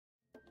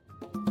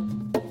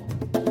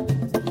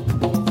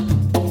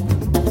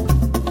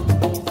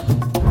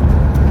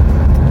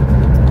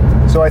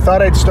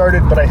thought I'd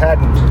started, but I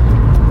hadn't.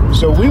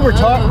 So we were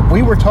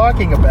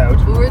talking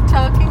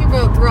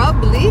about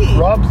Rob Lee.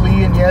 Rob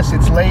Lee, and yes,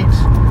 it's late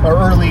or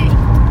early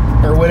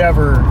or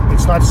whatever.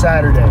 It's not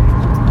Saturday.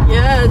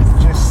 Yes.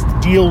 Just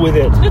deal with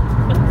it.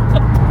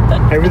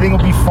 Everything will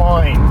be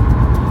fine.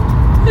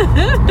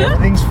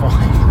 Everything's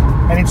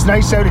fine. And it's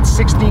nice out. It's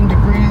 16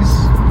 degrees.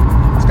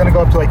 It's going to go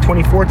up to like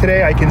 24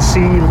 today. I can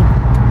see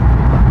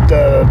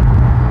the,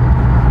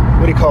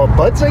 what do you call it,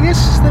 buds, I guess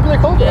is what they're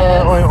called?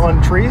 Yes.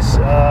 On trees.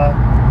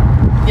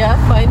 Yeah,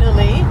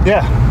 finally.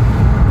 Yeah.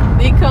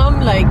 They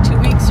come like 2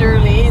 weeks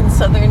early in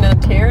southern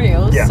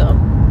Ontario, Yeah. so.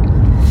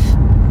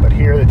 But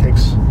here it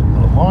takes a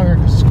little longer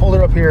because it's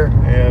colder up here.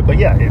 But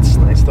yeah, it's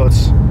nice though.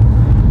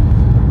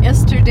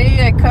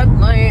 Yesterday I cut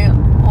my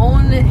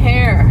own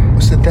hair.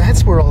 So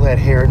that's where all that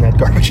hair and that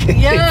garbage came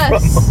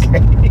Yes. from.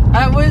 Okay.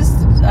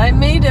 I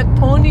made a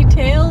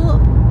ponytail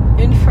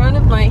in front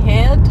of my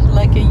head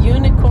like a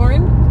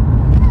unicorn,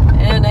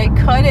 and I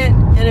cut it,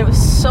 and it was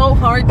so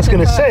hard to cut. I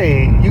was going to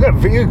say, you got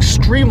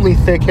extremely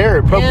thick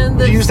hair. And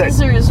the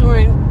scissors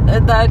weren't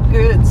that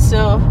good,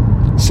 so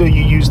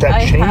you used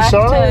that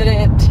chainsaw? I hacked at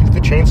it. The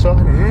chainsaw?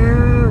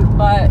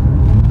 But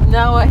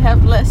now I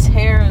have less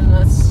hair, and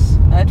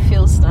that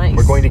feels nice.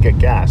 We're going to get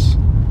gas.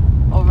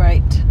 All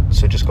right.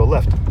 So just go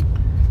left.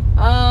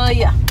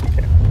 Yeah.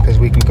 Okay. Because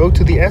we can go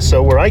to the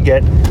Esso where I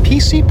get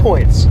PC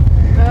points.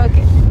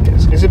 Okay.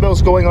 Yes.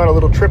 Isabelle's going on a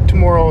little trip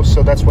tomorrow,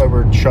 so that's why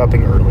we're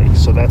shopping early.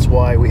 So that's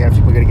why we're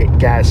going to get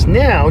gas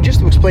now. Just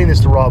to explain this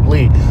to Rob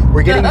Lee,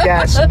 we're getting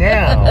gas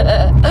now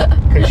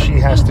because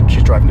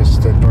she's driving us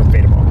to North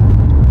Beta Mall.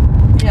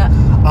 Yeah.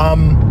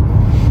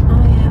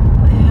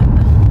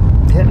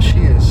 Yeah, she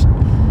is.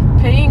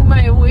 Paying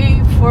my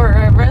way for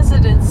a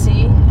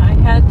residency. I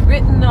had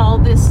written all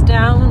this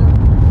down,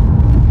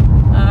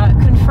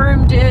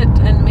 confirmed it,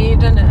 and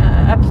made an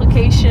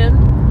application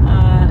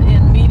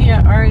in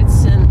media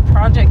arts and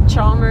Project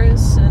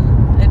Chalmers,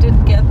 and I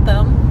didn't get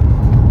them.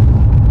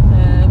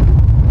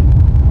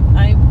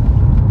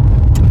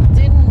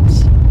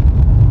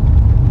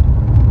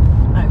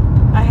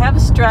 I have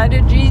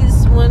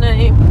strategies when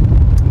I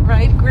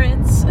write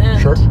grants, and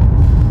Sure.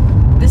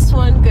 this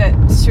one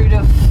got sort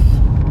of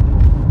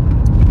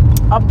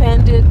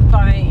upended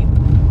by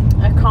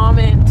a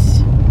comment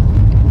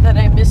that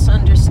I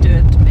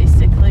misunderstood,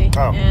 basically.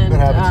 Oh, and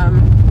that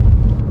happens.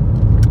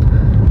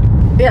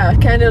 I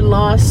kind of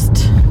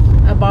lost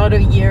about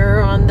a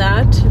year on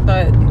that,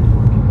 but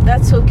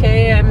that's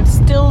okay. I'm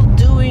still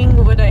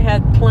doing what I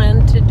had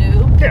planned to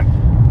do. Yeah.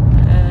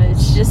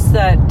 It's just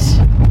that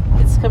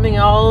it's coming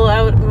all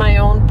out of my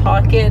own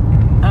pocket,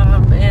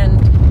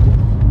 and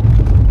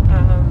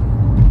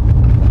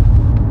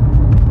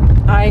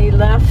I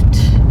left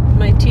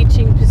my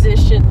teaching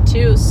position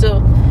too,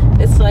 so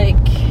it's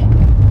like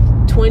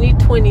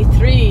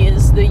 2023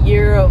 is the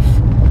year of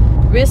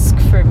risk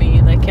for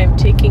me. Like, I'm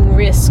taking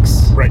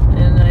risks, right,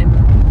 and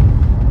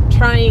I'm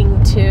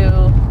trying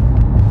to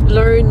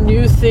learn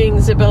new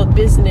things about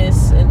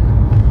business, and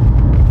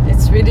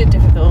it's really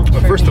difficult.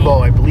 But first of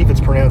all, I believe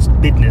it's pronounced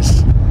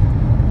business.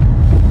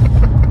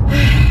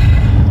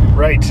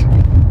 Right.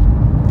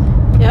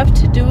 You have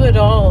to do it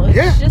all.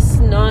 It's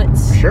just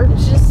nuts. Sure.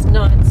 It's just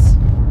nuts.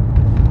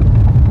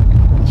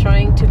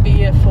 Trying to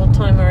be a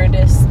full-time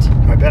artist.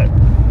 I bet.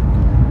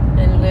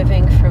 And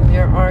living from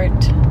your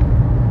art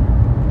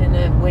in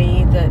a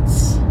way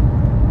that's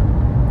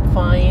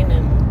fine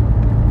and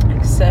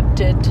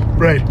accepted.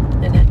 Right.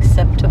 And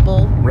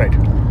acceptable. Right.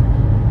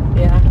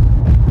 Yeah.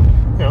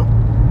 No.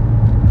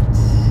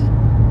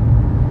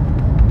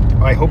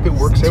 I hope it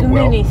works out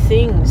well. Too many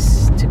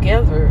things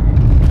together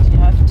that you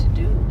have to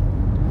do.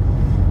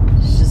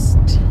 It's just...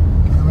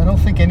 I don't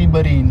think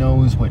anybody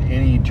knows what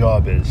any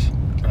job is.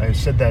 I've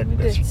said that.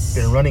 It's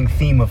been a running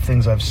theme of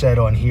things I've said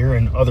on here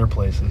and other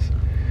places.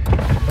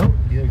 Oh,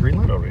 yeah, green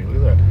light already. Look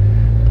at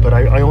that. But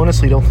I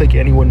honestly don't think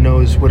anyone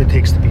knows what it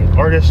takes to be an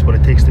artist, what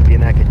it takes to be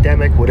an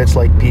academic, what it's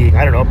like being,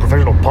 I don't know, a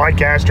professional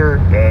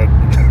podcaster,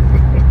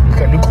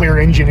 a nuclear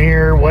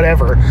engineer,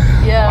 whatever.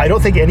 Yeah. I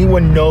don't think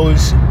anyone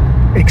knows,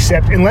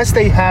 except unless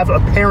they have a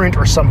parent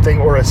or something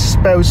or a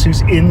spouse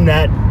who's in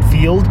that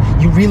field,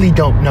 you really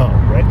don't know,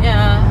 right?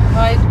 Yeah,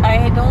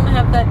 I don't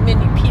have that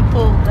many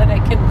people that I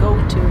can go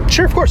to.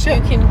 Sure, of course, yeah.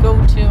 You can go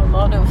to a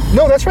lot of...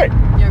 No, that's right.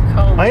 Your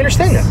colleagues. I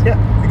understand that, yeah,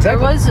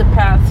 exactly. There was a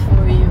path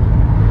for you.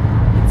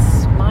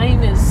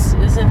 Mine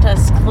isn't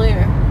as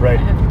clear. Right.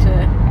 I have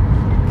to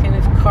kind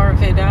of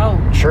carve it out.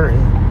 Sure, yeah.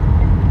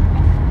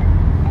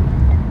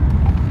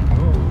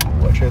 Ooh,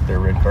 watch out there,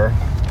 red car.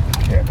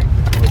 Yeah,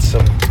 with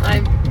some...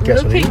 I'm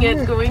looking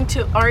at going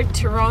to Art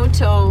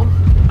Toronto,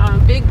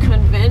 big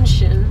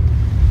convention.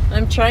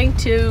 I'm trying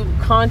to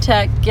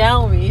contact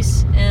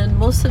galleries, and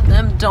most of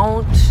them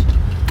don't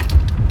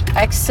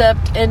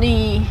accept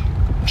any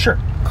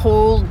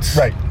cold,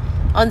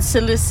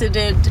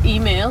 unsolicited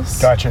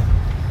emails. Gotcha.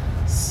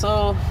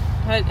 So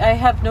I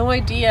have no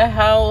idea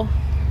how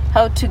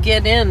to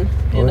get in,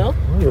 you know?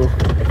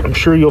 I'm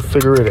sure you'll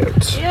figure it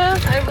out. Yeah,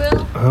 I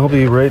will. I'll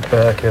be right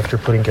back after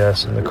putting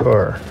gas in the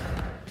car.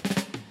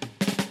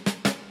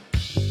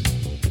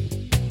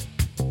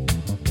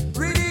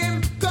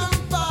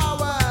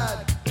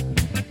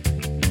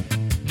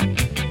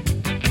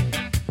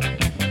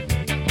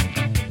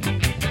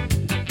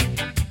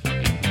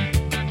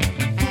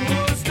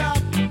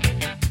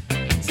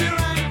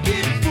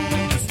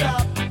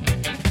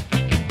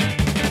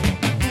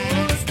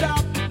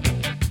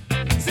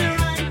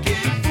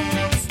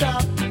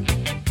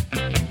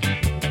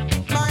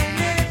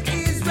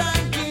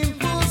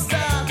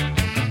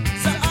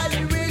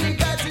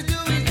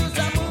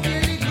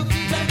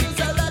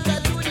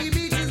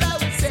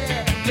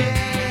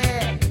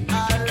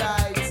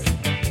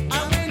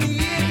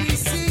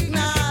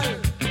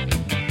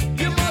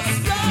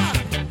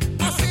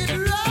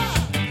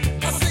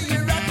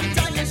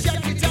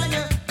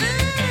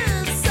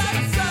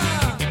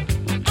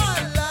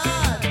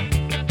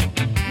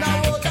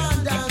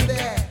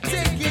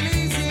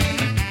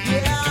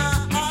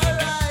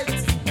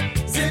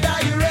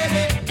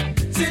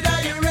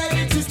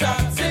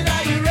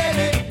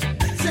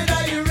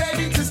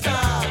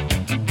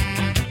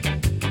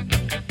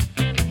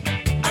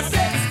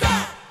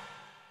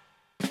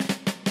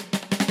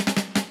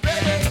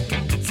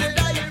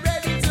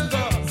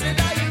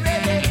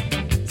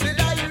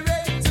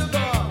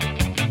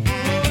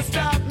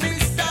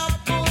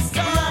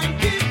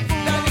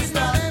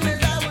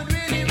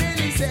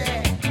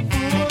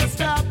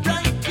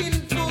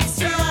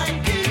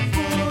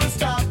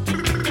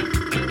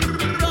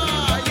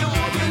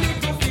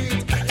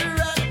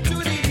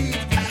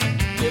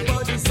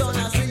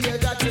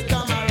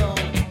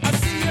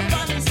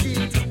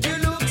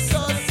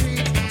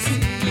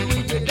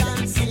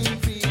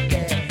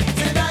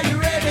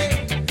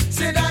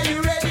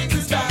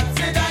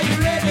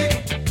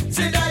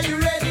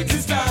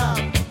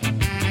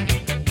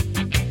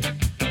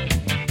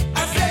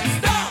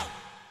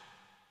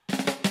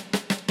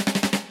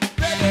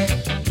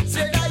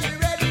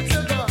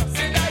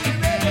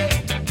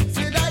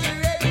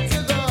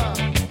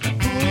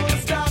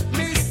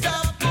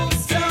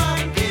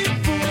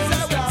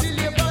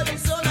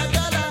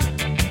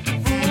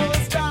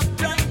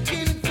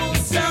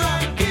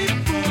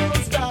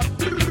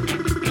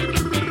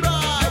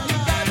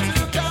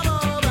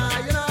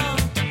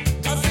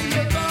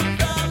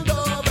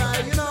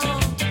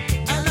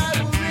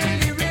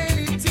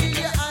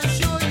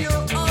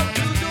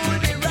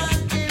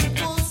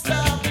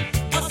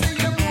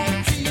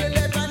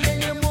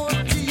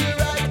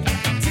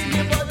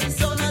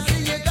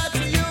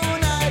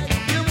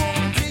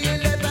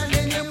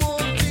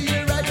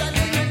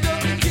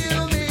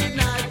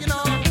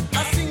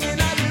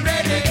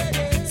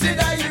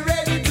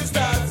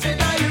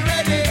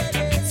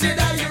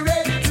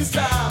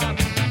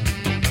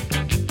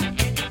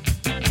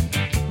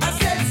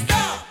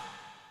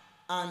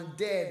 I'm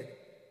dead.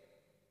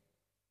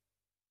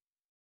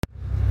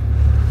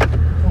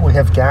 We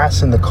have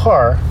gas in the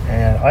car,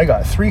 and I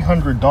got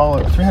 $300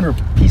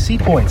 PC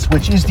points,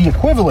 which is the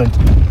equivalent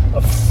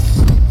of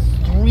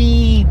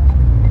 $3.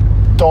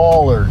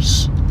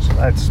 So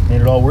that's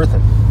made it all worth it.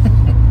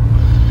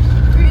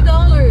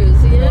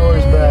 $3, yay!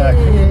 $3 back.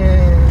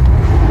 Yay.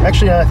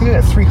 Actually, I think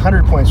I got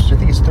 300 points, which I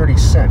think is 30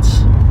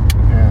 cents.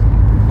 Yeah.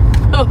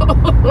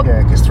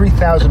 Yeah, because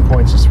 3,000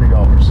 points is $3.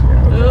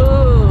 Yeah, okay.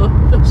 Oh.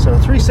 So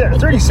 30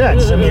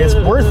 cents. I mean, it's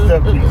worth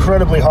the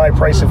incredibly high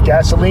price of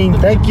gasoline.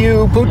 Thank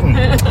you, Putin.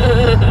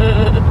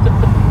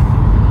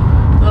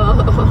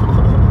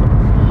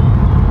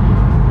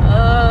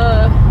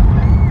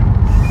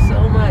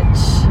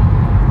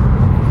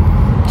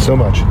 So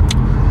much.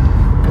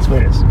 That's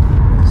what it is.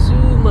 So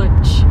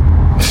much.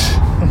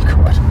 Oh,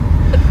 God.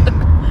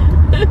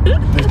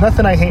 There's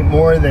nothing I hate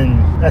more than...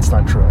 That's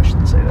not true, I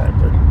shouldn't say that.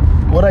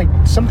 But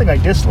something I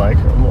dislike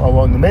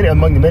among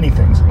the many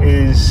things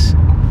is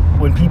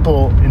when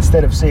people,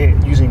 instead of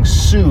using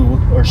 "su"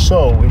 or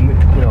 "so,"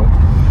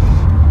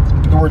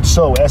 the word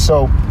 "so,"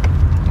 S-O,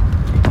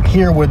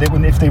 here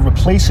if they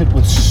replace it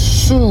with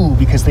 "su"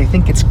 because they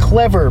think it's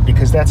clever,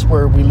 because that's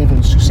where we live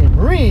in Sault Ste.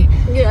 Marie,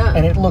 yeah,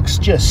 and it looks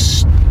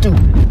just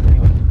stupid.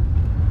 Anyway.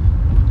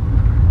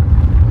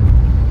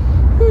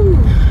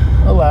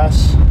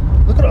 Alas,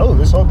 look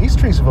at these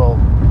trees have all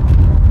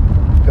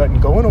gotten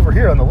going over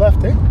here on the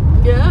left, eh?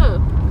 Yeah.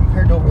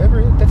 Compared to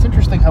over, that's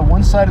interesting how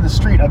one side of the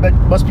street, I bet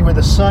must be where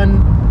the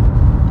sun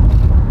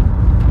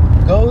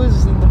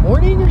goes in the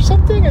morning or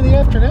something, or the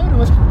afternoon. It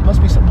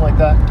must be something like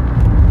that.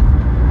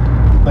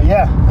 But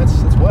yeah,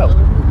 that's wild.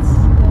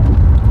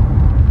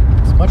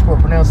 It's much more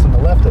pronounced on the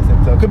left, I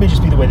think, though. It could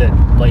just be the way that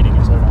lighting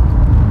is, I don't know.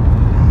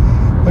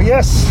 But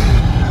yes,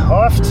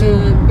 off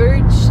to...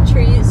 birch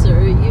trees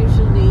are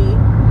usually...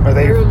 Are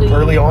they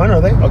early on,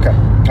 are they? Okay,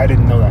 I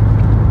didn't know that.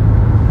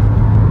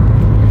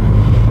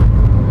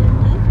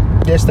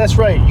 Yes, that's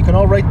right. You can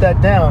all write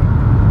that down.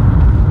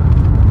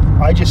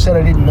 I just said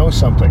I didn't know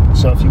something.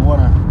 So if you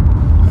want to...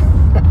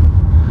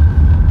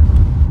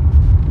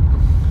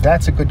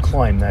 That's a good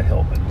climb, that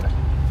hill, by the way.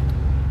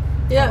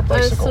 Yeah,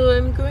 so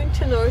I'm going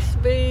to North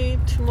Bay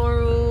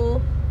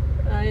tomorrow.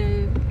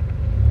 I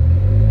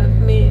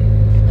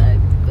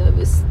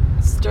was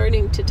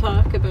starting to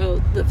talk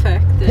about the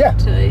fact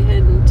that I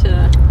hadn't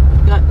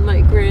gotten my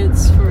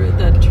grants for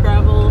that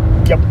travel.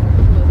 Yep.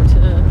 But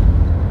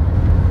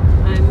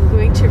I'm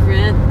going to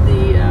rent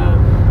the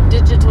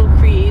Digital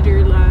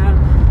Creator Lab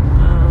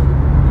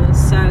on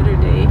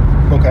Saturday.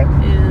 Okay.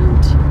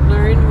 And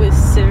learn with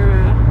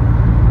Sarah,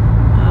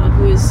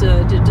 who is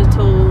a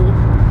digital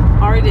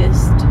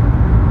artist.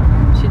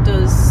 She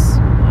does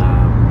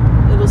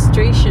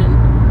illustration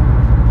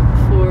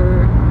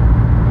for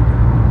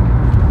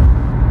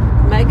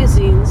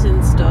magazines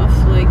and stuff,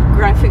 like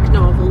graphic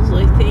novels,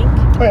 I think.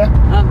 Oh yeah.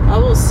 I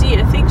will see.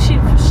 I think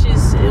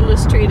she's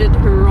illustrated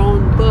her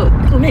own book.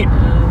 Oh, neat.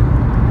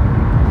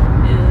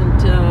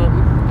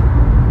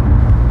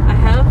 I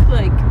have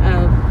like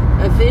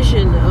a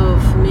vision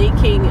of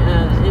making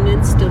an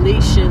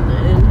installation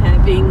and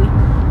having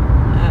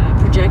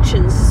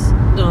projections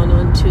done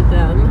onto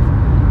them,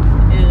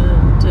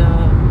 and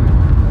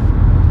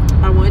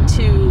I want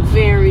to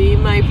vary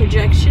my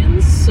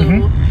projections,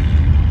 so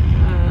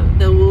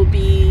there will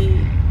be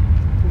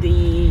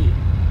the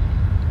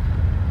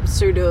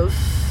sort of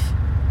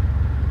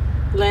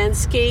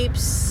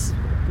landscapes,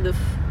 the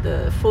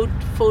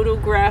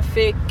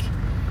photographic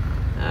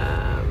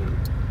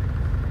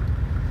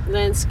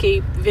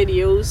landscape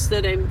videos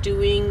that I'm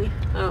doing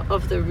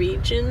of the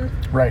region,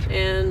 right,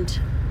 and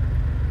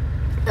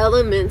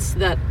elements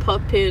that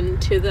pop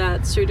into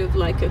that, sort of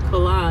like a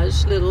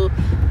collage, little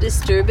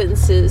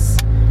disturbances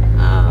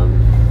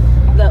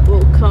that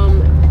will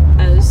come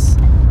as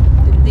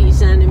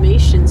these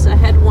animations. I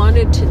had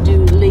wanted to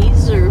do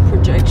laser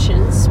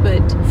projections,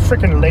 but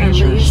freaking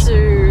lasers. A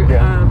laser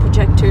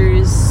projector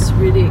is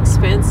really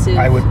expensive.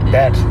 I would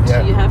bet.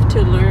 Yeah. You have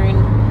to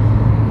learn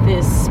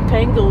this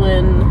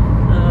Pangolin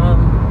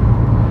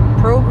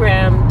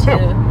program to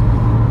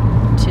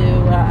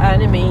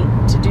animate,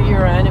 to do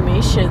your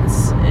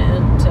animations,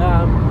 and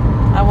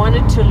I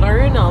wanted to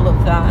learn all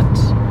of that,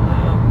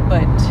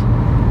 but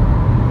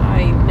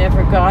I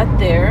never got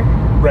there.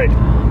 Right.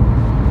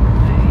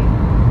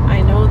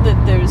 I know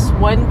that there's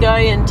one guy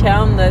in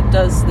town that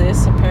does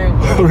this,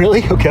 apparently.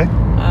 Really? Okay.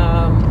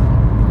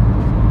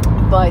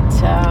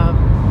 But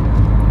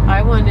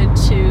I wanted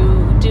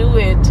to do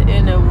it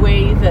in a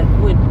way that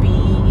would be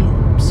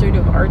sort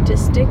of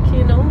artistic,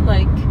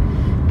 like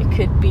it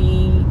could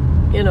be,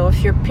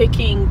 if you're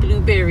picking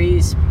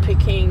blueberries,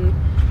 picking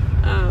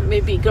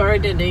maybe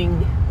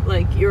gardening,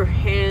 like your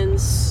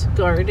hands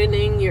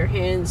gardening, your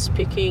hands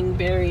picking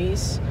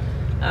berries,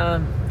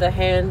 the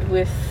hand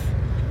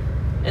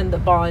and the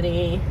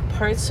body,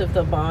 parts of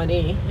the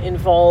body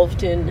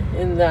involved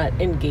in that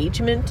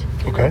engagement.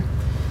 Okay.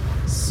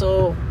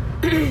 So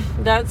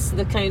that's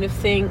the kind of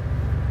thing.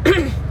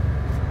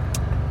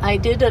 I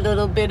did a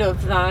little bit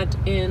of that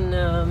in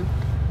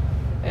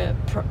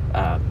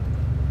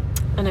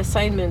an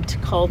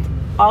assignment called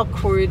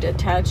Awkward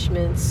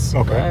Attachments.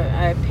 Okay.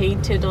 I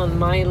painted on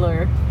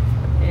Mylar,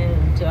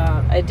 and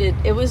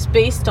it was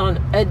based on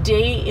a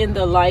day in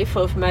the life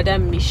of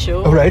Madame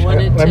Michaud. Oh, right. I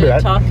wanted I remember to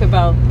that. talk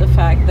about the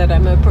fact that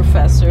I'm a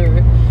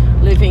professor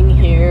living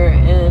here,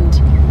 and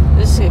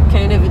there's a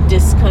kind of a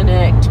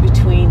disconnect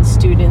between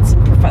students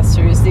and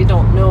professors. They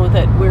don't know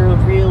that we're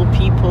real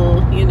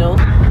people, you know.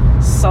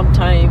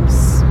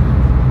 Sometimes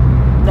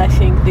I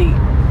think they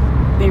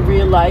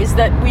realize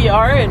that we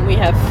are, and we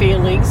have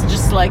feelings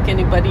just like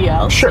anybody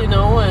else, Sure. you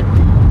know.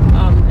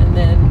 And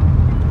then,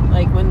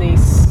 like, when they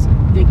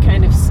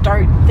kind of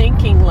start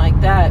thinking like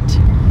that,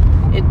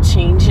 it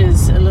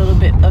changes a little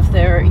bit of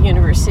their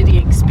university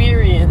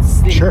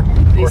experience. Sure,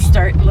 of They course.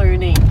 start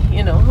learning,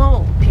 you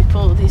know,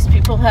 these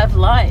people have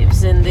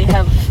lives, and they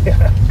have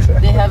Yeah,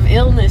 exactly. they have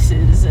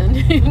illnesses, and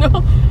you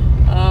know.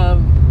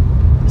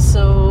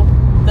 So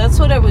that's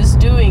what I was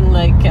doing,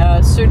 like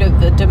sort of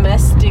the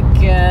domestic.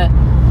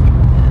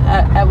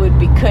 I would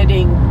be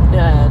cutting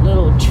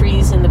little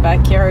trees in the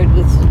backyard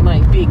with my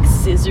big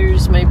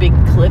scissors, my big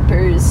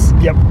clippers.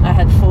 Yep. I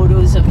had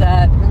photos of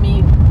that.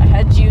 I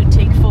had you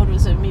take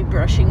photos of me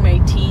brushing my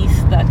teeth,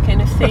 that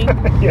kind of thing.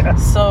 Yeah.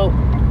 So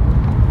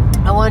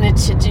I wanted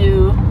to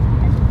do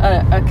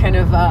a kind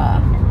of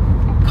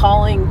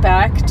calling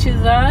back to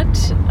that,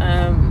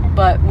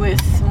 but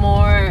with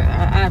more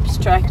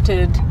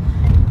abstracted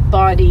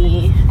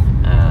body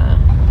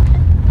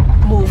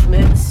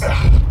movements.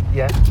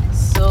 Yeah.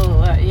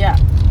 So yeah.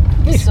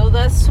 So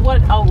that's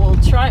what I will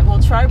try.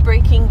 We'll try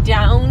breaking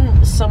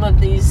down some of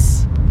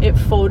these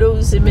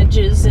photos,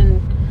 images,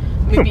 and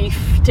maybe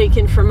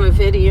taken from a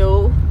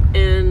video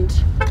and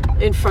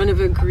in front of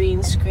a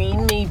green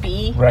screen,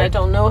 maybe. Right. I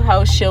don't know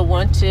how she'll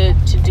want to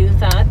do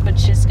that, but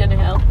she's going to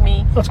help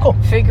me That's cool.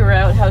 figure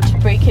out how to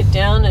break it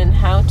down and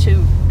how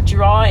to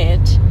draw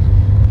it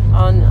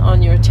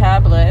on your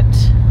tablet.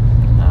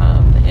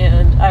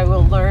 And I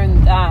will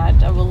learn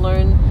that. I will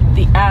learn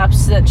the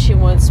apps that she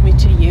wants me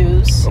to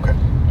use. Okay.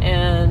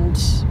 And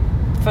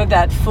for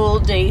that full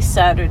day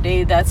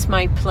Saturday, that's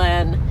my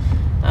plan.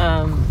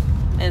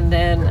 And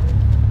then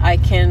I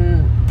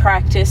can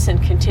practice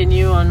and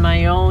continue on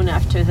my own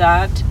after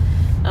that.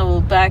 I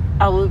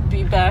will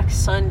be back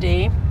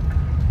Sunday.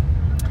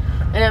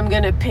 And I'm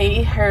gonna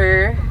pay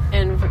her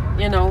and,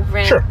 you know,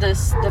 rent Sure.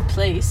 the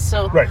place.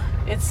 So Right.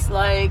 it's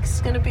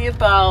gonna be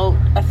about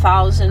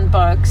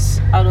 $1,000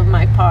 out of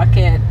my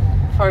pocket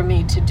for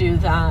me to do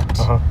that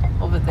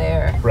over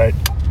there. Right.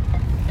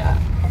 Yeah.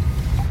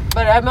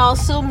 But I'm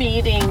also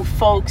meeting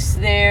folks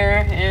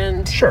there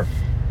and Sure.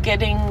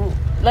 getting,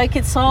 like,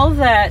 it's all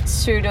that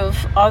sort of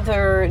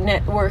other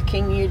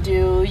networking you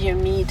do. You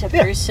meet a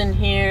Yeah. person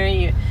here,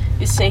 you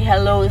say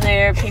hello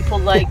there, people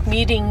like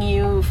meeting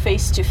you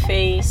face to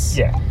face.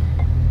 Yeah.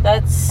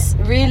 That's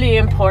really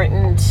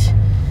important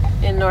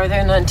in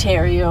Northern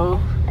Ontario.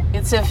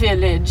 It's a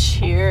village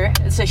here.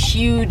 It's a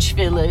huge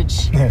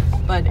village. Yeah.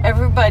 But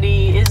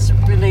everybody is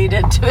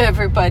related to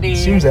everybody.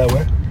 Seems that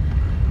way.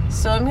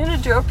 So I'm going to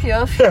drop you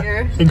off Yeah.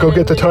 here. And go I'm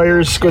get the gonna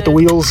tires, go get the to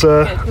wheels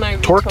get my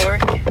torqued.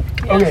 retorque.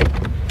 Yeah. Okay.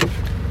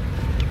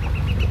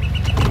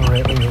 All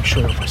right, let me make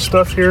sure I have my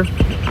stuff here.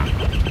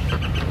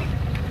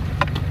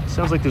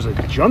 Sounds like there's a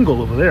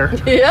jungle over there.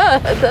 Yeah,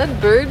 that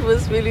bird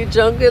was really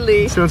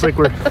jungly. Sounds like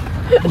we're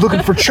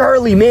looking for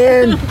Charlie,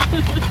 man.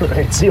 All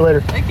right, see you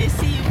later. Okay,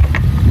 see you.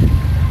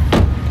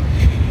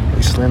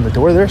 I slammed the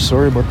door there.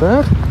 Sorry about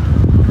that.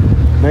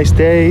 Nice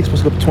day.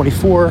 Supposed to go up to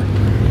 24,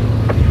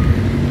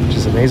 which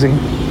is amazing.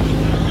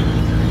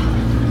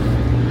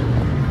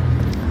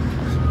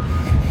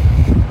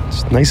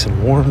 It's nice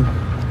and warm.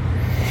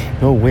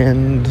 No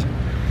wind.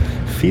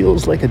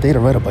 Feels like a day to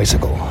ride a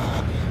bicycle.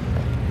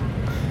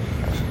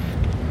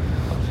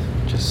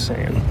 Just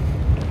saying.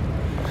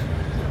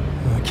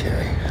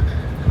 Okay.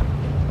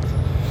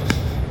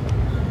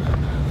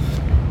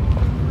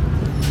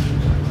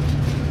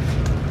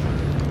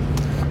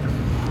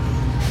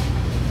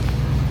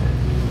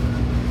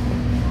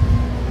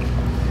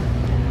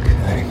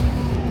 Okay.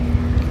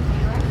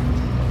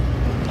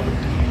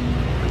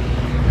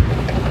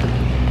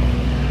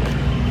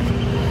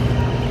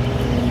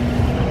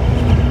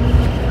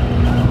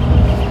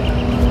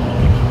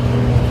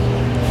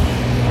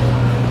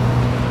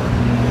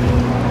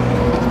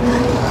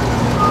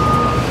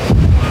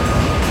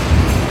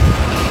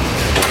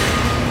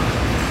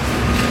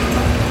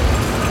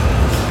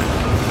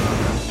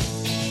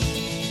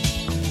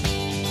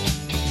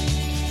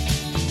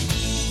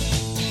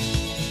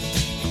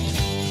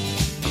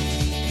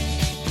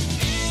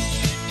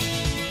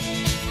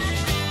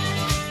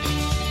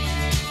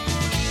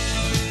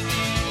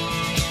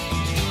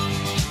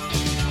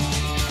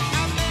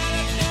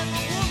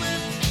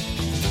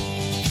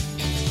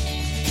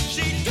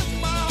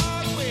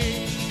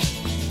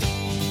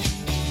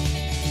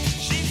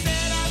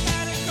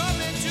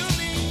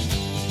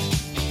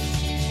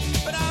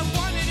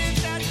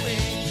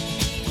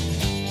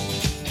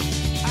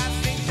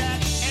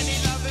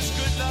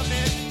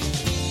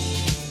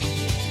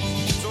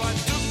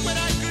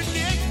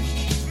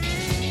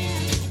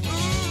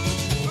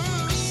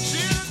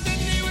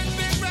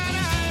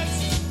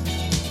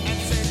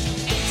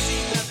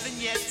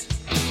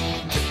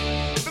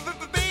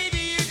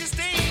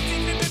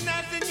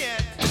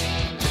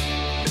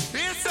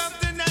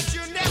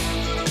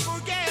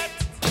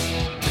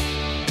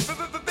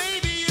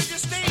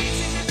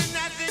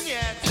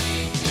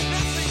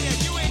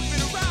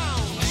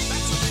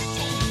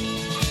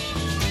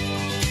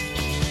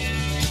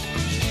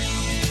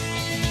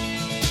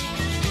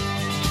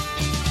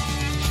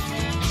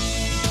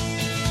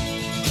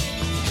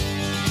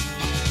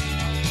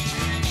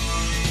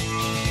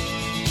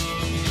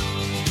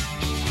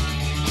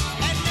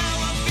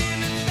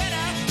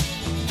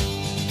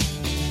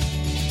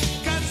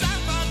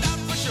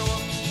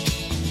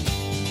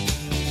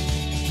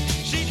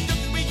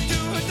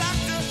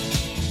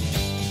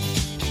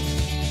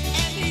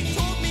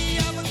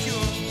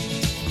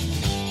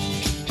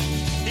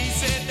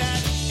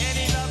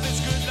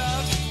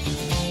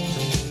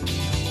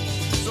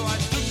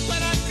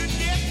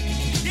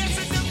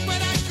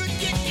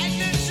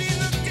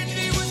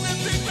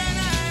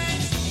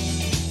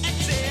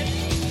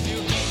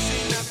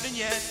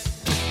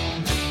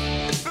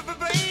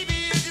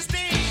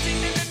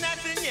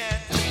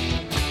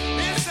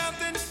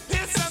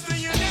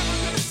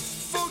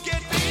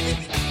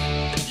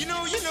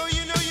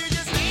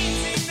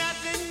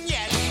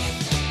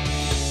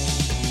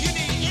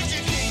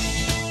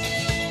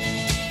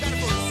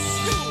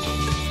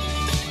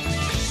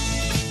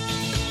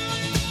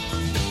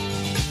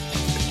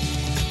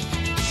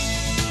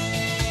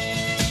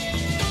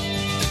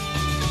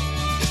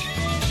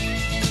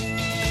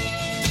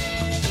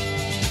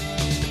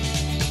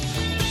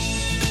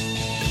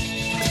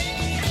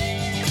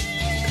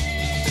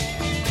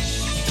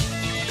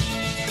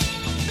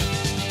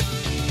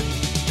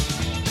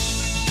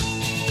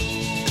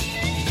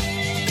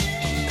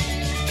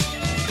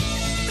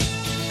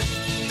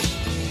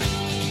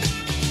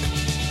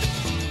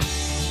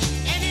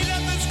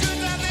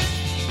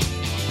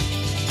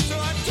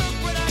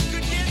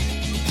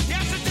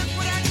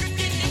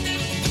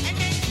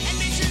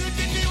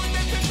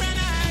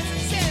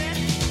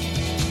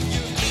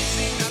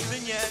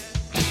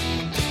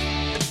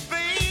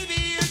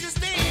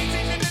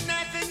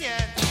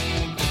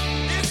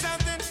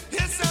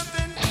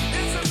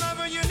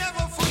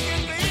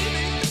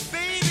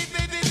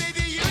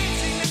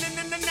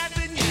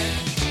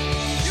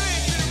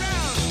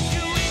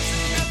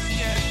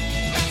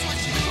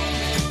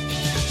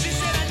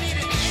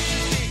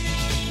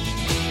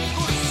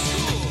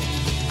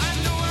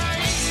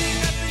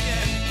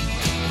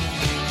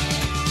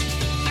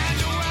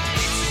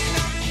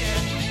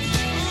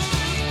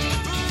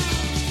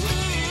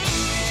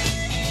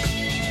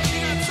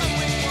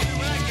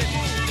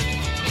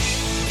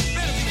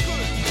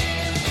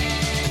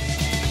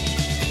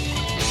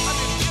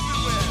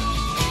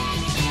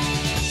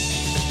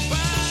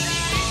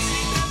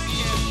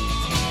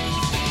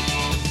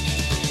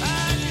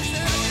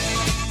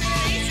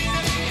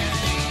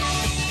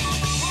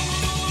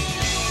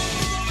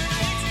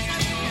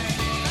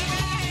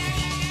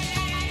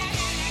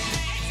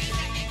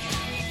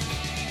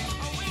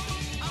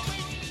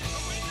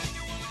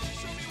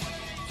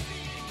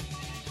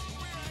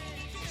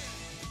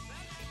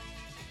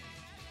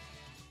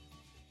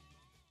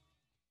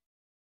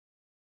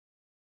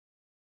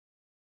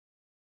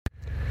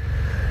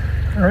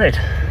 All right.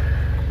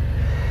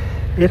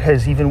 It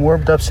has even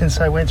warmed up since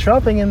I went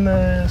shopping in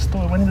the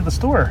store. Went into the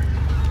store.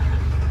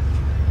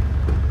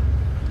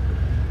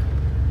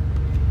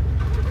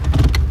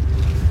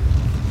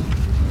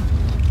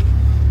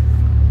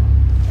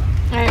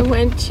 I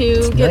went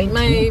to get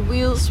my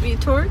wheels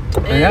retorqued,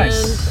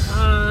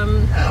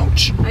 and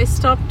ouch! I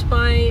stopped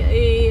by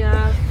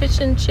a fish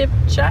and chip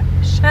shack.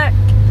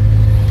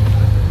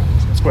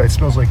 That's why it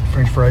smells like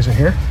French fries in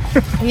here.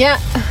 Yeah,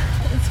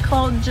 it's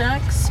called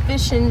Jack's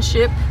Fish and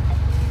Chip,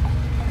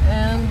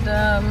 and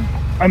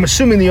I'm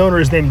assuming the owner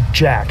is named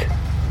Jack.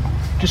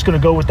 Just gonna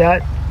go with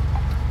that.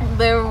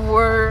 There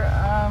were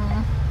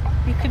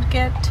you could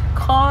get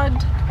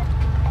cod,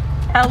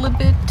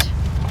 halibut,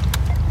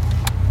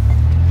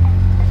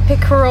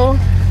 pickerel,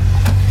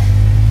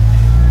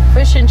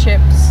 fish and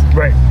chips.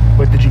 Right.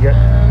 What did you get?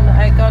 And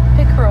I got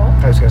pickerel.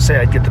 I was gonna say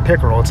I'd get the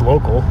pickerel. It's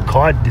local.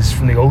 Cod is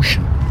from the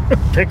ocean.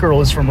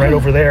 Pickerel is from right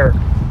over there.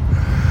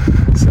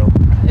 So.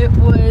 It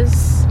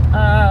was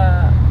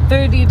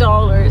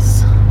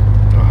 $30.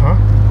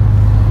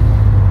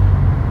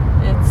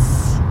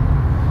 It's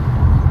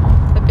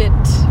a bit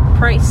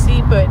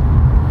pricey, but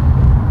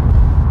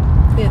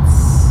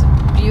it's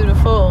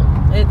beautiful.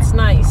 It's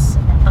nice.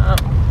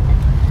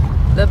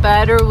 The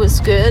batter was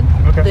good.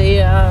 Okay.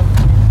 The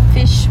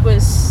fish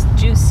was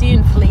juicy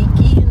and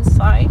flaky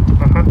inside,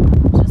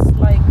 just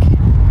like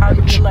how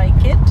you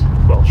like it.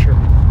 Well, sure.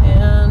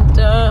 And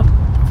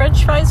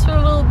French fries were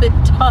a little bit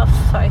tough,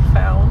 I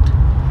found.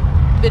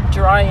 A bit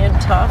dry and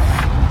tough.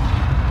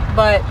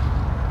 But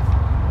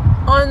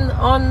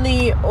on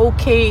the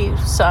okay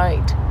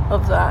side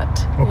of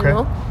that, Okay. you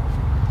know?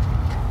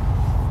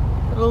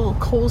 A little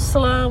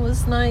coleslaw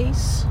was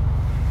nice.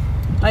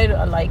 I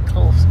like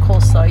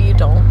coleslaw, you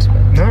don't.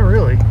 But. Not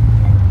really.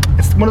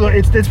 It's one of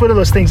those. It's one of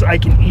those things I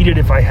can eat it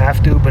if I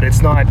have to, but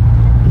it's not.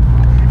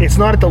 It's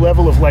not at the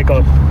level of like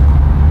a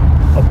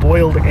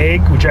boiled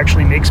egg, which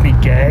actually makes me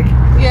gag.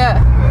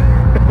 Yeah.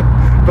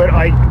 But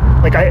I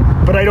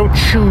don't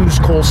choose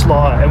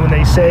coleslaw. And when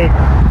they say,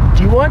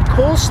 "Do you want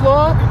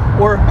coleslaw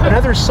or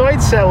another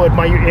side salad?"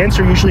 my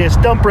answer usually is,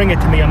 "Don't bring it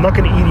to me. I'm not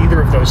going to eat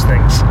either of those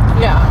things."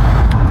 Yeah.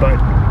 But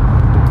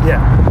yeah.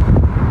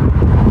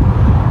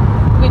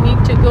 We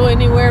need to go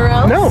anywhere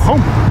else? No,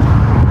 home.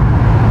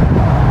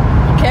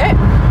 Okay.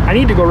 I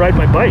need to go ride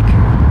my bike.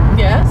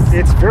 Yes.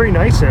 It's very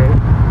nice out.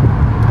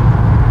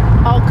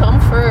 I'll come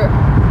for a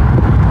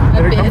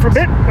bit. Come for a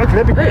bit? Okay,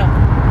 that'd be great. Yeah.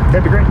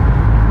 That'd be great.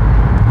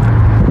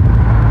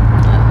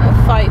 A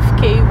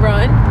 5K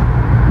run.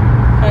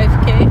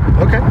 5K.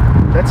 Okay,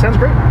 that sounds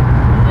great.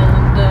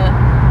 And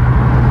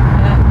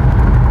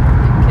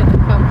you can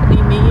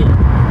accompany me,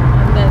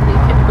 and then you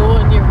can go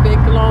on your big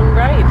long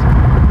ride.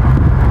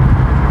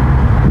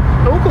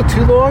 I won't go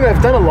too long. I've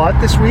done a lot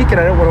this week, and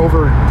I don't want to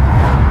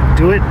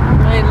overdo it.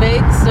 My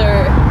legs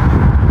are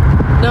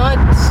not,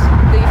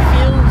 they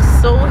feel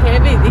so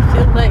heavy. They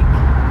feel like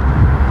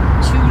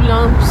 2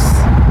 lumps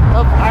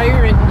of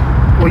iron.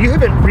 Well, you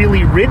haven't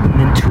really ridden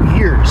in 2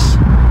 years,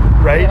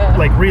 right? Yeah.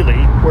 Like,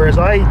 really. Whereas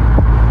I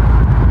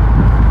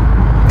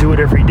do it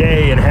every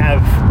day, and I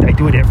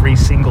do it every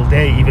single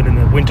day, even in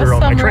the winter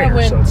on my trainer. I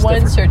went so it's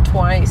once different. or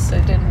twice.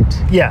 I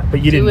didn't. Yeah, but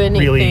you do didn't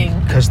really,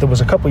 anything. because there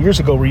was a couple years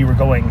ago where you were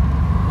going,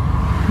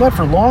 not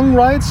for long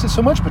rides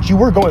so much, but you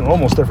were going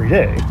almost every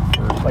day.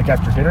 Like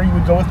after dinner, you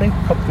would go with me,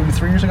 maybe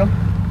 3 years ago.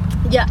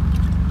 Yeah.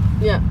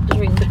 Yeah,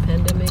 during the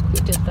pandemic, we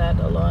did that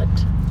a lot.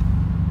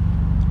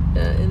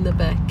 In the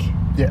back.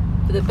 Yeah.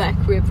 The back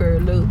river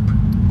loop.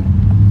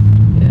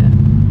 Yeah.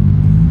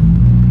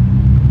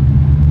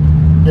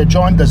 Yeah,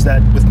 John does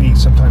that with me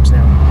sometimes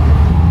now.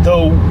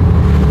 Though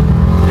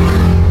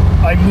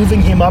I'm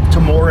moving him up to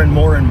more and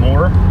more and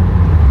more.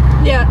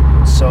 Yeah.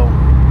 So.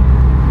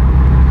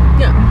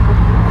 Yeah.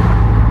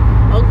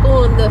 I'll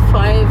go on the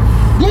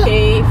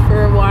 5K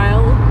for a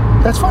while.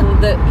 That's fine.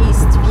 On the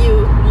East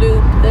View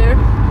loop there.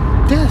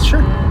 Yeah,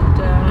 sure. And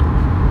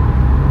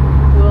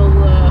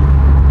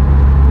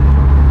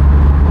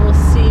we'll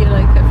see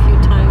like a few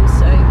times.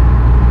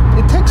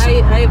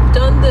 I've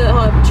done the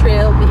hub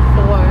trail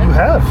before. You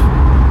have?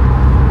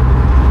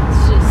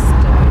 It's just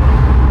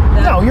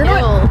that No, you're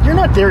hill. not. You're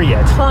not there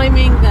yet.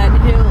 Climbing that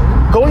hill.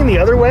 Going the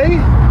other way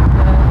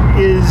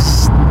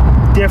is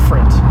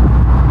different.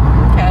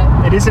 Okay.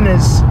 It isn't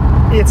as.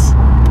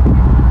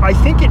 I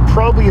think it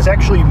probably is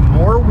actually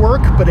more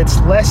work, but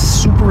it's less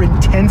super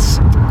intense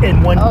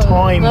in one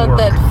time not work.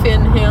 that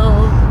Finn Hill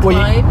climb.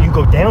 Well, you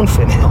go down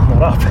Finn Hill,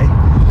 not up, eh?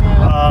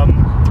 Yeah.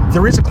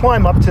 There is a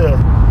climb up to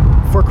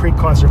Fort Creek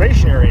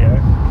Conservation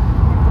Area,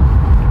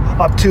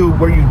 up to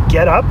where you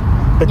get up,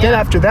 but then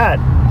after that,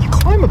 you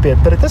climb a bit,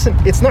 but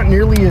it's not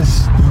nearly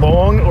as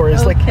long or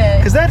as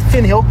because that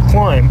Finn Hill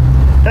climb,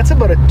 that's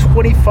about a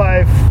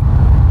 25,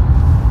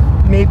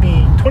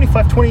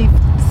 20,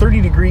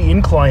 30 degree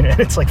incline, and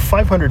it's like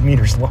 500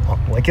 meters long.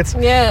 Like it's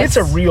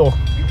a real.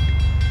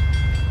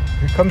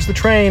 Here comes the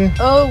train.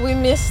 Oh, we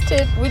missed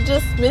it. We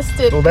just missed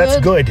it. Well, that's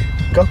good.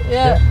 Go.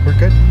 Yeah. We're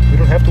good. We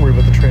don't have to worry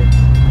about the train.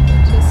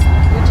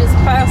 We just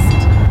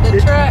passed the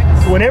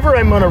tracks. Whenever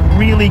I'm on a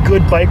really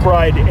good bike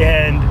ride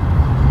and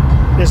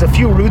there's a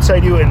few routes I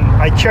do, and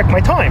I check my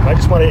time. I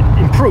just want to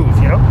improve,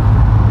 you know?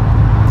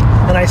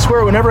 And I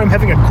swear, whenever I'm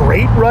having a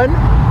great run,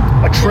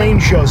 a train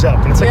shows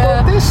up. And it's like,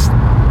 oh, this...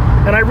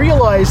 And I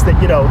realize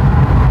that, you know,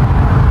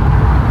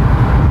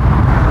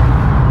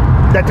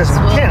 that doesn't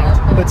count,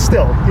 but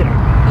still, you know.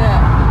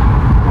 Yeah.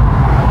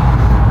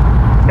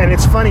 And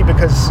it's funny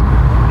because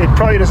it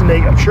probably doesn't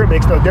make, I'm sure it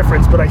makes no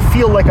difference, but I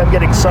feel like I'm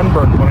getting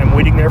sunburned when I'm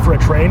waiting there for a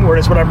train,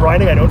 whereas when I'm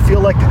riding, I don't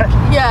feel like that.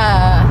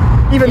 Yeah.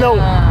 Even though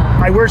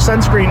I wear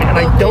sunscreen and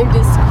I don't... The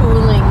wind is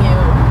cooling you.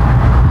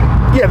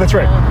 Yeah, that's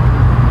right.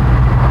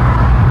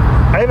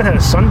 I haven't had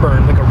a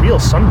sunburn, like a real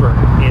sunburn,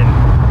 in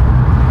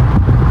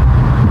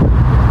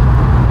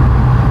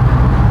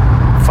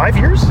 5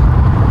 years?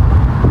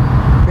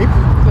 Maybe?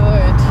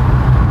 Good.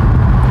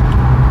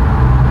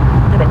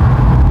 You know, I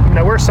mean,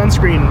 I wear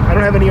sunscreen. I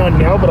don't have any on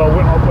now, but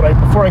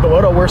before I go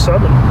out, I'll wear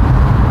some. And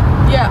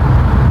yeah.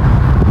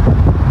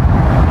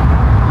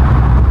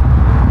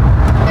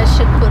 I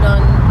should put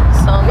on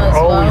some as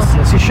always, well.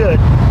 yes, you should.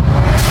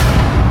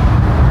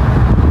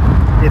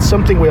 It's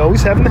something we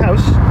always have in the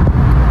house.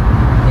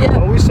 Yeah.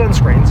 Always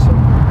sunscreen.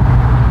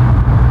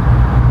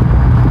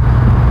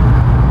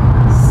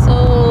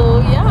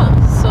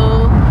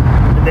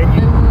 And then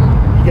you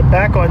get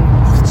back on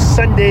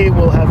Sunday,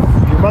 we'll have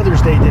your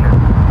Mother's Day dinner.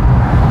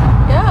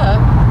 Yeah.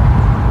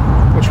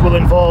 Which will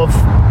involve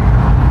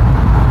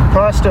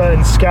pasta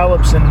and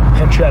scallops and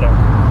pancetta.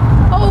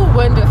 Oh,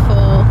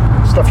 wonderful.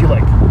 Stuff you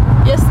like.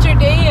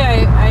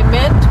 Yesterday I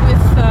met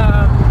with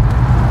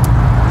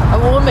a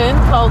woman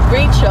called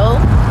Rachel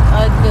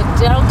at the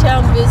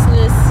Downtown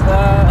Business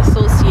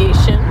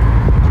Association.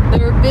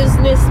 They're a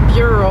business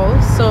bureau,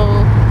 so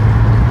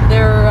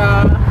they're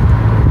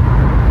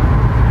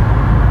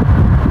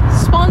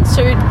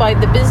sponsored by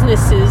the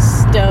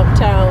businesses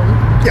downtown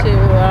to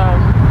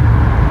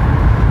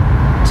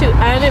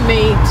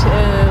animate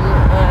and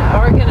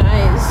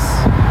organize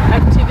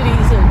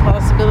activities and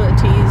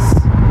possibilities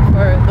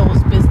for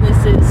those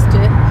businesses to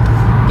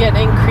get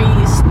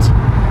increased,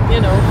 you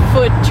know,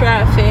 foot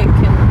traffic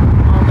and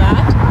all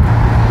that.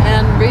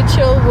 And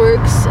Rachel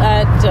works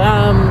at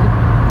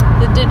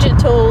the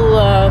Digital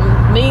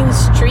Main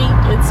Street,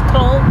 it's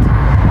called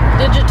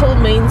Digital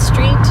Main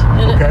Street,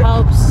 and it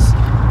helps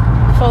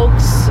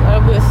folks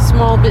with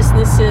small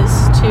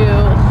businesses to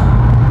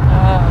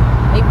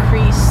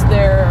increase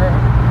their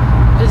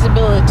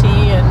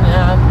visibility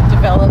and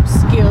develop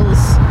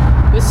skills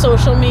with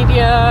social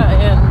media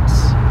and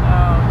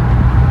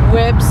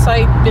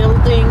website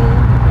building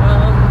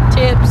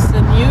tips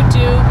and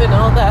YouTube and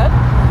all that.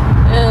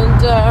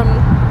 And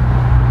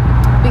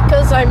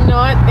because I'm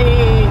not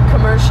a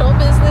commercial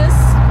business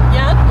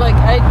yet, like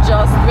I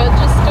just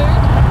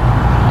registered,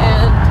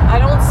 and I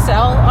don't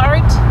sell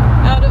art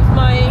out of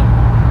my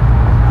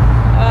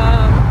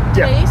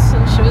place,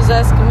 and she was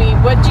asking me,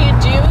 what do you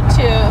do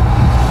to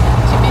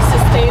be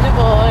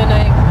sustainable? And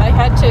I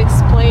had to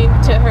explain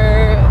to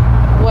her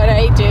what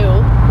I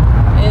do.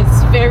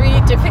 It's very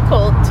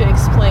difficult to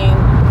explain.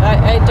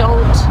 I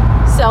don't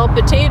sell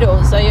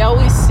potatoes. I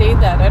always say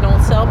that I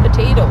don't sell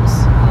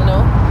potatoes, you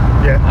know.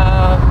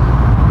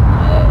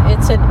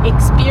 It's an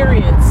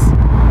experience.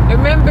 I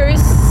remember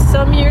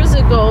some years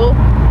ago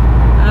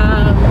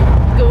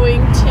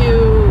going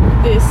to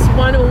this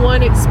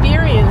 101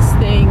 experience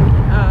thing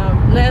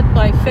led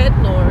by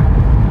FedNor,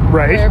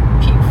 where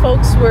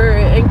folks were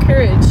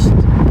encouraged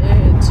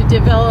to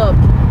develop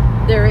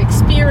their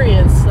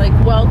experience, like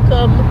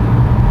welcome.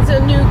 It's a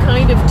new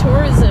kind of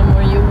tourism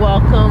where you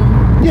welcome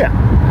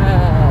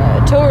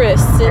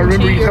tourists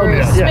into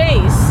your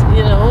space,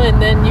 you know,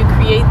 and then you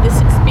create this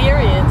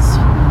experience,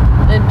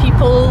 and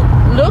people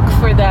look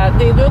for that.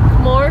 They look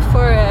more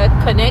for a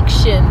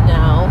connection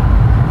now.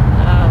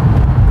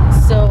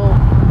 So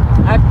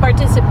I've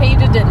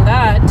participated in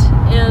that,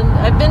 and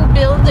I've been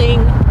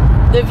building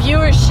the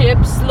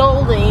viewership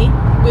slowly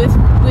with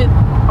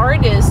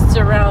artists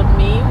around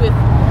me, with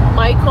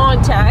my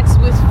contacts,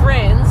 with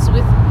friends,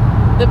 with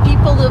the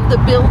people of the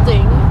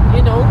building,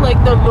 you know,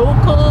 like the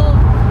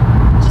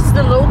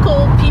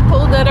local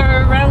people that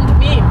are around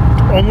me.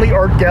 Only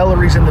art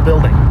galleries in the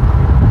building.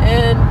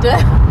 And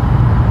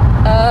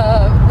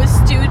with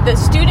the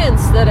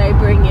students that I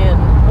bring in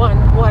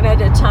one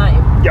at a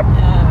time. Yep.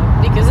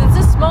 Because it's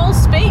a small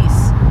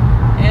space,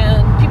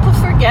 and people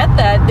forget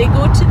that. They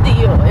go to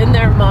in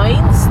their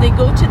minds, they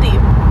go to the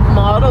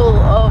model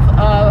of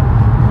a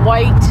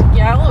white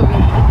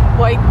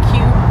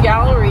cube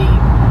gallery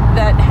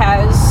that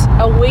has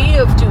a way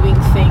of doing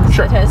things,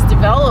 that has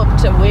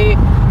developed a way.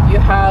 You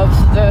have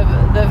the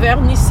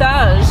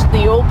vernissage,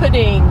 the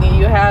opening,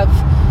 you have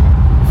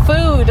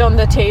food on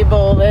the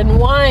table and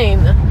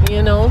wine,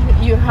 you know,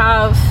 you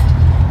have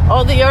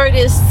all the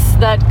artists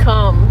that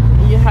come,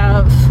 you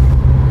have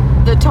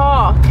the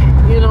talk,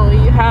 you know,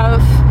 you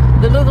have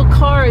the little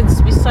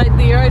cards beside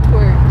the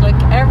artwork, like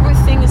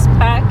everything is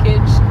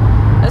packaged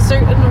a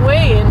certain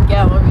way in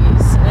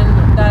galleries,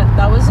 and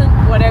that wasn't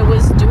what I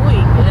was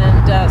doing.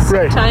 And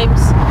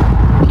sometimes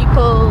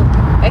people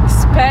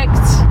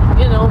expect,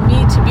 you know,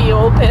 me to be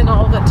open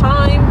all the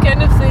time,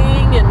 kind of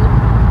thing, and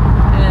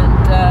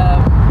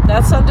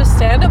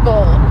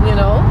understandable,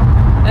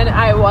 and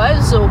I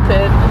was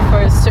open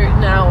for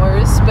certain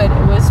hours, but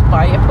it was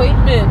by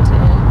appointment,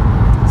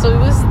 and so it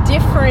was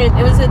different.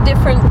 It was a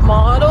different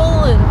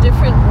model and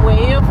different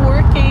way of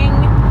working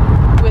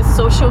with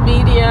social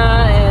media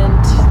and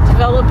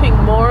developing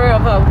more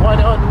of a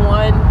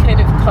one-on-one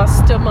kind of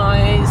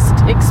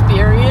customized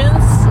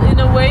experience in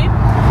a way.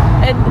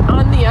 And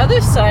on the other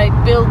side,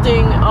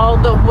 building all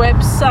the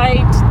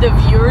website, the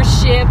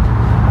viewership,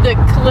 the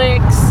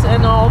clicks,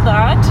 and all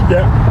that.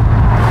 Yeah.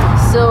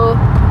 So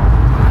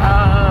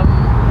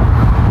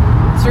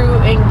through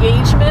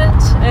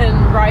engagement and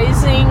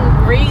raising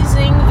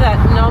that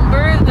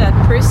number, that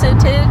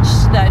percentage,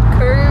 that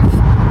curve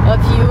of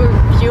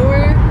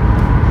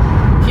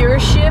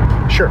viewership.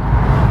 Sure.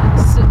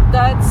 So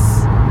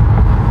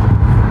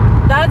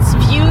that's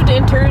viewed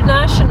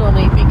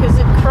internationally because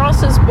it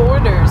crosses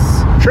borders.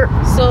 Sure.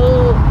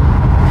 So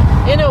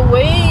in a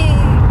way,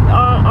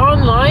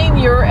 online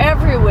you're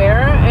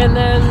everywhere, and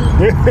then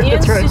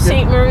in Sault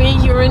Ste. Marie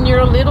you're in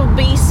your little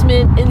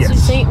basement in Sault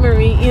Ste.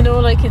 Marie.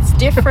 Like it's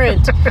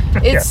different.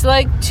 It's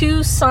like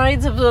two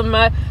sides of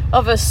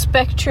a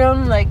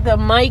spectrum, like the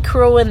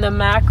micro and the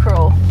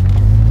macro.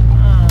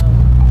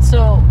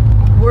 So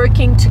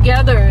working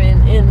together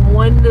in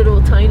one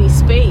little tiny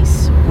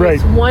space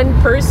with one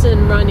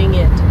person running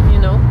it,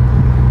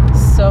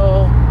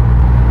 So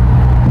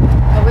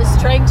I was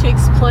trying to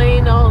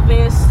explain all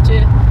this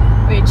to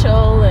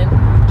Rachel, and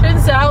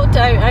turns out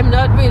I'm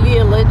not really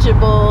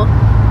eligible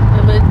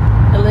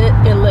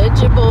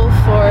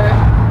for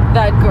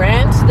that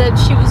grant that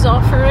she was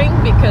offering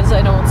because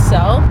I don't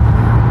sell.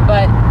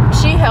 But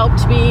she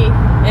helped me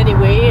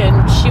anyway,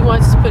 and she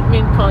wants to put me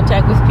in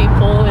contact with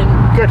people and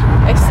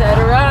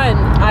etc. And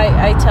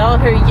I tell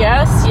her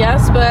yes,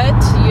 but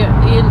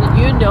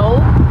you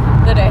know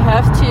that I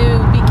have to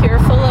be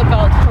careful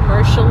about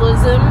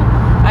commercialism.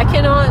 I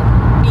cannot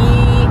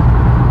be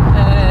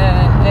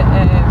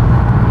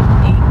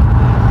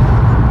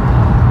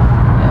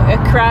a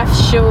craft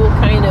show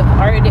kind of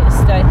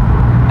artist.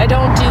 I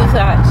don't do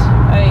that.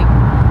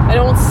 I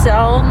don't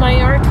sell my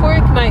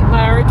artwork. My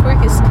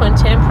artwork is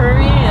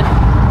contemporary, and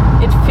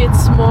it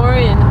fits more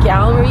in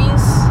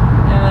galleries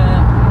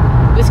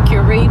with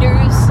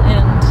curators,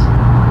 and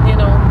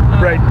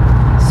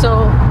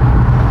so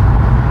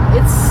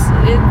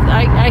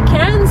I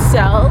can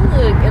sell,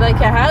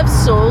 like I have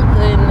sold,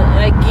 and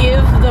I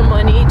give the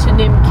money to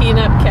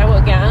Nimkinap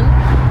Kawagan,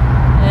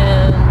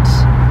 and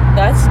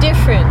that's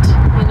different,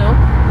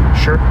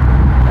 Sure.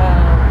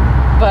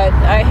 But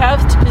I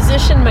have to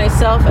position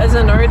myself as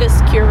an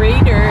artist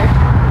curator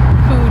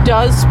who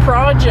does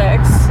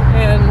projects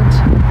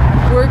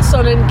and works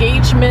on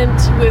engagement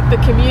with the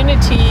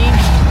community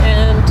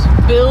and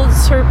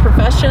builds her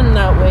profession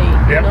that way,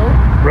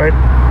 Right.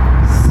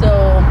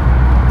 So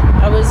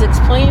I was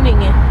explaining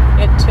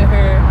it to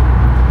her.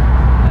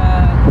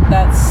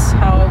 That's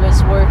how I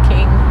was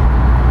working,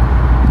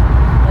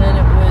 and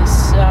it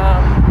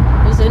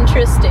was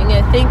interesting.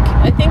 I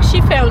think she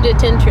found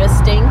it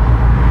interesting.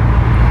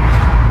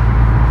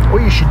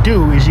 What you should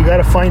do is you got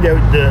to find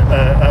out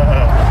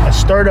a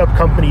startup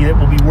company that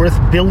will be worth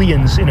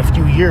billions in a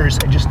few years,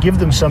 and just give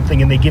them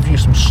something, and they give you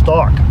some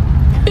stock.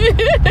 Did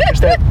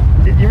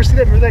you ever see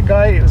that? Remember that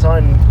guy? It was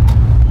on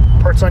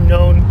Parts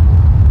Unknown,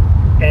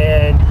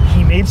 and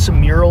he made some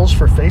murals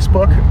for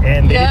Facebook,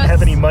 and they didn't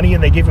have any money,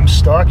 and they gave him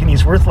stock, and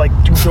he's worth like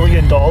 $2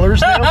 billion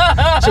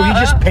now. So he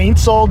just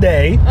paints all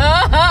day.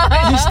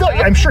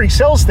 I'm sure he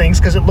sells things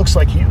because it looks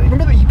like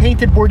remember that he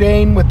painted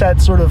Bourdain with that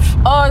sort of.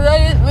 Oh,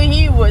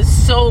 he was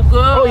so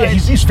good. Oh yeah,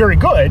 he's very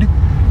good.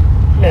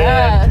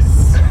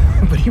 Yes.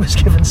 But he was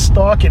given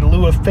stock in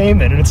lieu of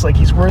payment, and it's like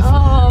he's worth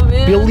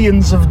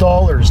billions of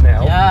dollars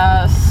now.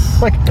 Yes.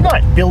 Like,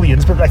 not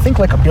billions, but I think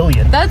like $1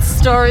 billion. That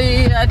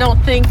story I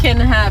don't think can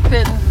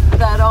happen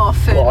that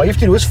often. Well, all you have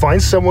to do is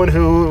find someone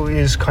who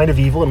is kind of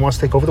evil and wants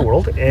to take over the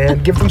world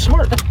and give them some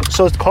art.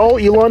 So call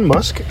Elon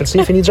Musk and see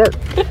if he needs art.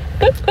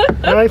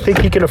 And I think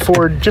he can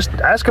afford, just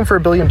ask him for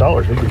 $1 billion.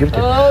 We can give it to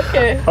him.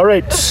 Okay. All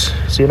right.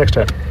 See you next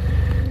time.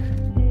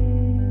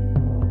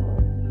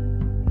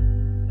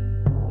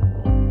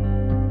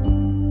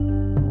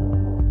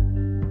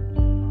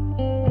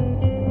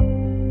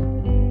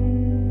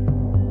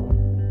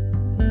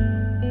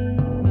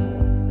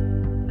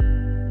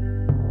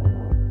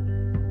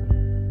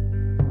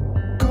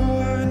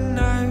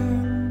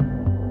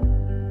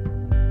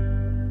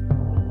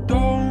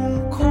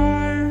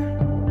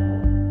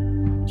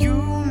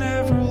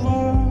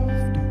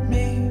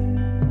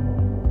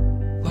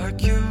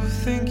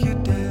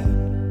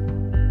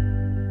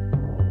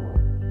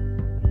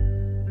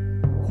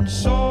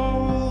 So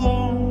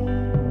long,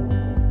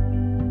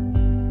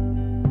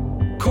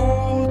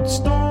 cold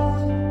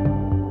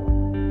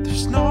stone.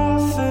 There's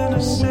nothing to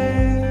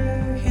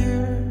say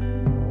here,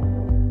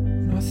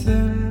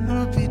 nothing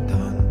to be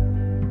done.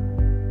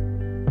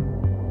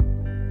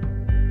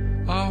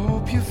 I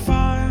hope you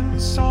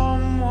find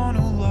someone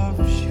who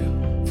loves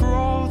you for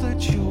all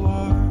that you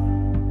are.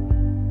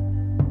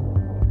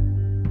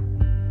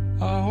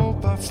 I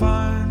hope I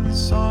find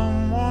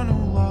someone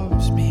who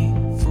loves me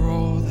for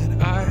all that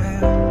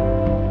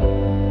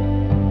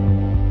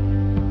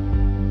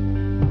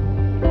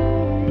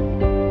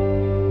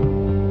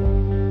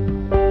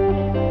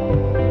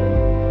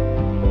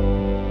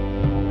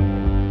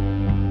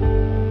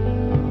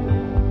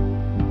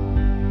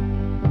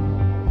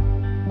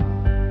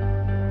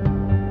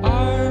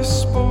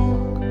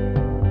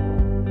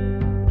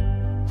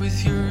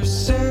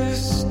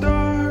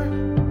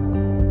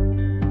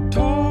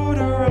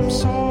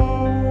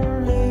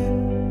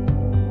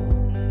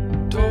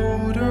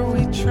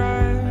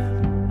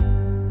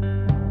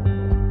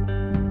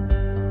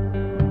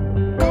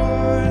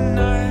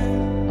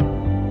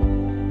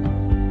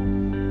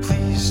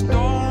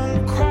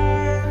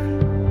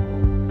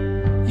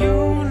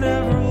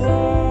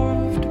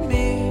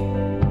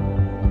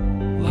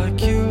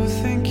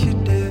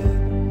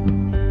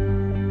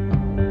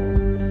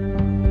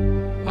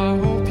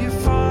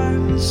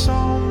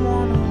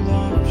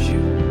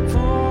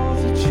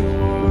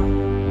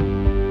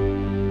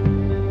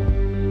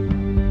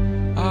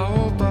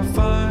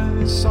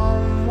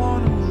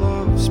someone who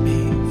loves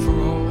me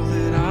for all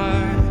that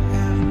I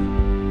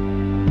am.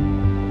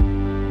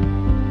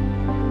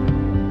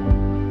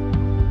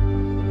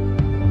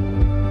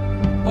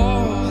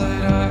 All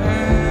that I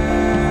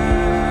am.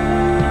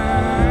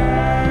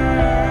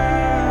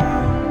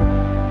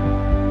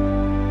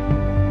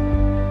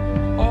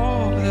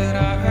 All that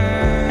I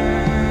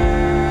am.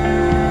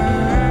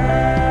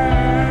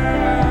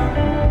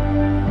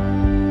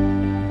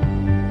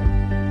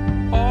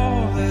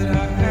 All that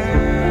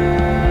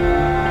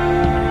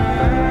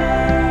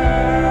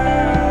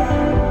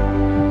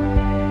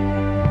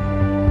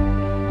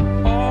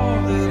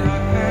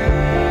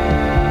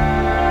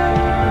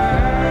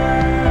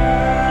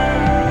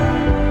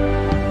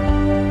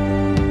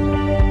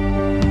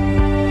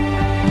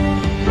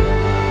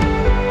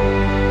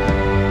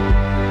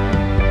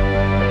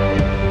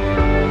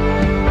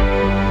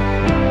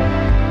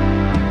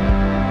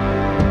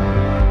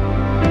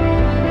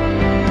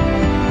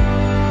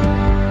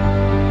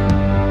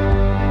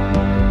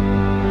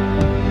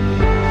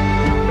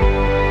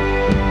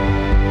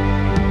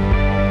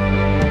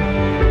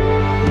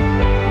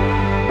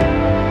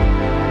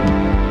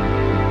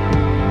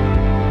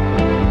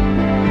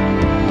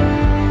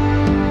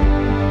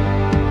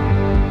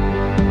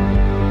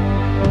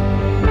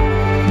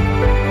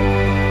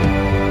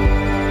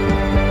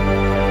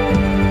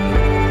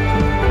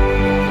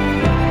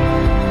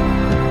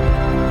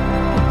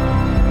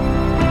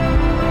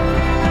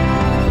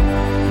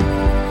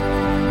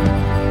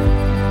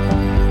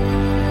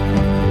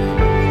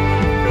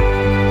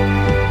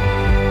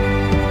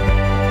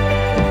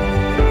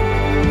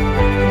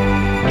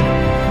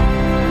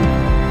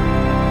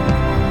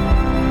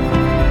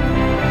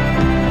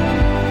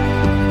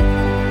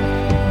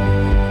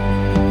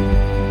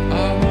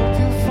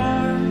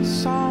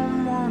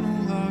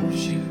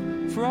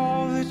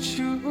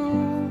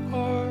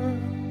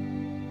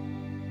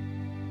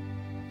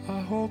I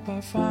hope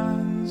I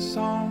find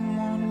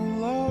someone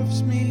who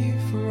loves me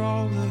for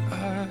all that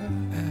I